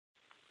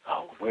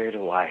Where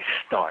do I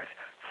start?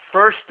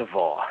 First of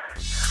all,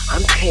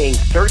 I'm paying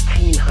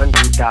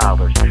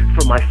 $1,300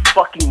 for my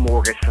fucking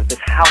mortgage for this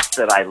house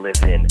that I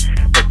live in.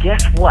 But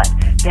guess what?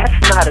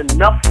 That's not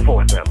enough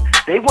for them.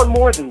 They want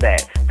more than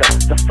that.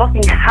 The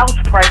fucking house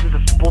prices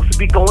are supposed to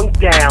be going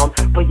down,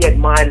 but yet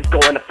mine is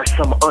going up for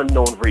some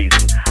unknown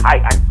reason.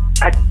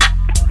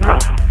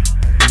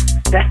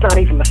 That's not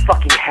even the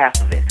fucking half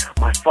of it.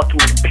 My fucking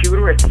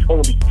computer is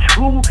only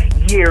 2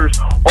 years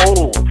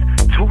old. 2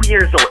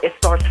 years old. It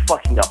starts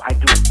fucking up. I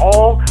do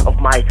all of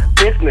my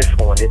business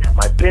on it,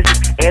 my business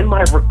and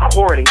my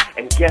recording,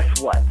 and guess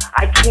what?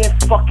 I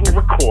can't fucking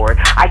record.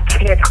 I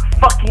can't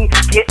fucking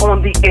get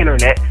on the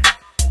internet.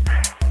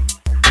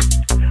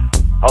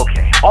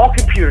 Okay, all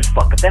computers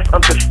fuck up. That's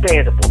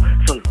understandable.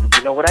 So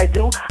you know what I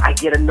do? I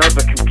get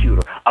another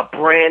computer, a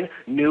brand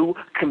new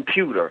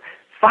computer.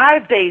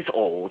 5 days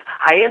old,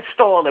 I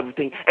install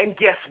everything, and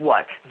guess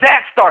what?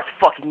 That starts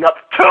fucking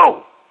up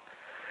too!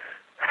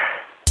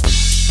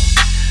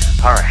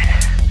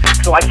 Alright,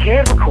 so I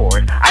can't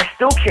record, I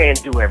still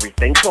can't do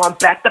everything, so I'm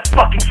back to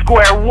fucking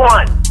square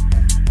one!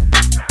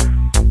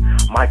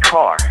 My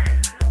car,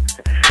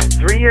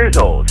 3 years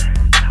old,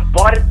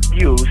 bought it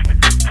used,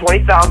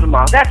 20,000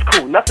 miles, that's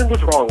cool, nothing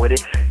was wrong with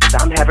it,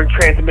 I'm having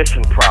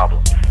transmission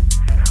problems.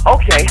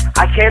 Okay,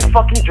 I can't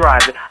fucking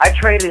drive it, I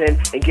trade it in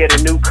and get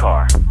a new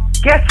car.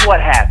 Guess what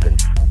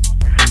happens?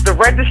 The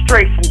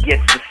registration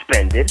gets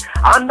suspended,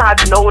 I'm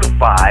not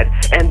notified,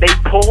 and they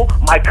pull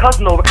my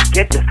cousin over.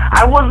 Get this,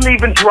 I wasn't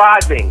even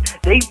driving.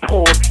 They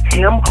pulled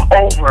him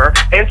over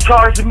and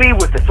charged me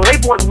with it. So they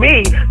want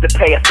me to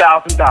pay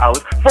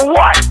 $1,000 for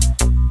what?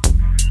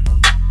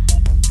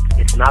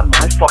 It's not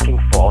my fucking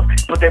fault,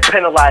 but they're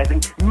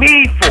penalizing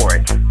me for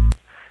it.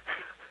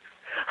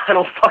 I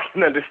don't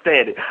fucking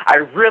understand it. I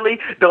really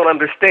don't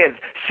understand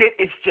it. Shit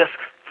is just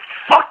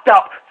fucked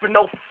up for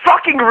no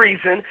fucking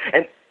reason,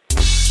 and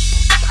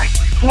I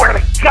swear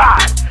to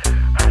God,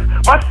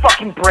 my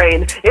fucking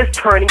brain is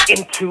turning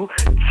into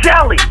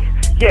jelly.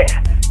 Yeah,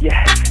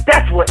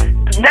 that's what,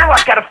 now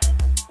I got a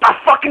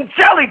fucking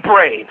jelly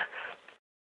brain.